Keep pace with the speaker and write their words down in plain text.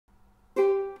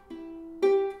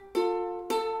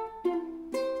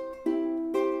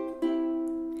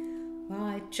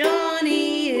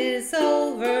Johnny is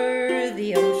over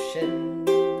the ocean.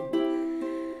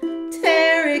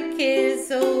 Tarek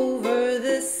is over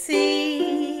the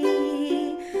sea.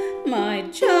 My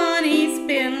Johnny's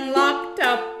been locked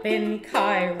up in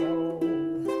Cairo.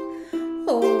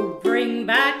 Oh, bring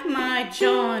back my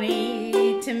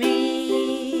Johnny to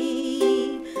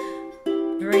me.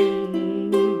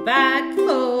 Bring back,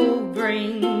 oh,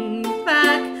 bring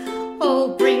back,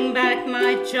 oh, bring back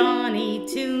my Johnny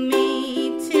to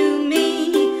me, to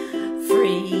me.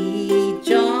 Free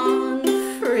John,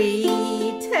 free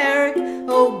Tarek,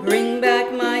 oh, bring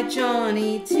back my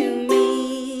Johnny to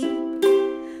me.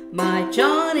 My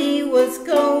Johnny was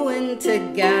going to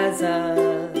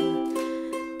Gaza.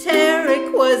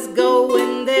 Tarek was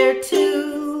going there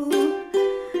too.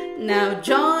 Now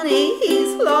Johnny,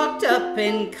 he's locked up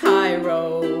in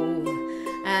Cairo,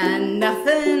 and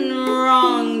nothing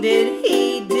wrong did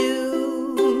he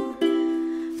do.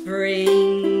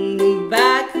 Bring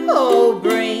back, oh,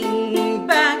 bring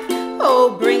back,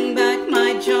 oh, bring back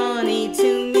my Johnny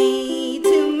to me,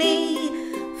 to me.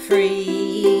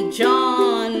 Free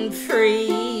John,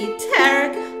 free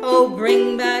Tarek, oh,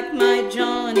 bring back my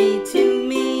Johnny to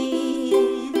me.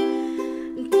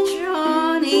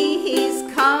 Johnny, he's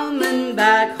coming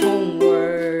back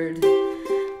homeward.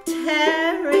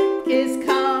 Tarek is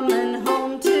coming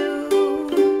home too.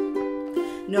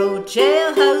 No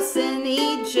jailhouse in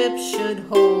Egypt should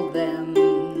hold them.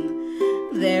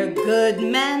 They're good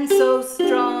men, so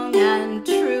strong and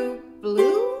true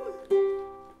blue.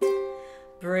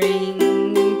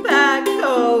 Bring back,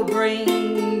 oh,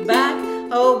 bring back,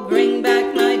 oh, bring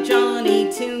back my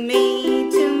Johnny to me,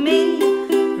 to me.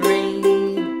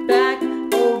 Bring back,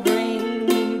 oh,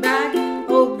 bring back,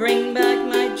 oh, bring back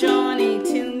my Johnny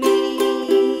to me.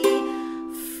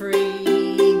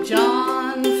 Free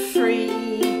John, free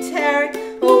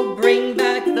Tarek, oh, bring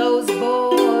back those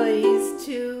boys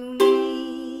to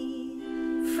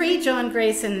me. Free John,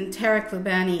 Greyson and Tarek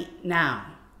Loubani now.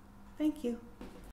 Thank you.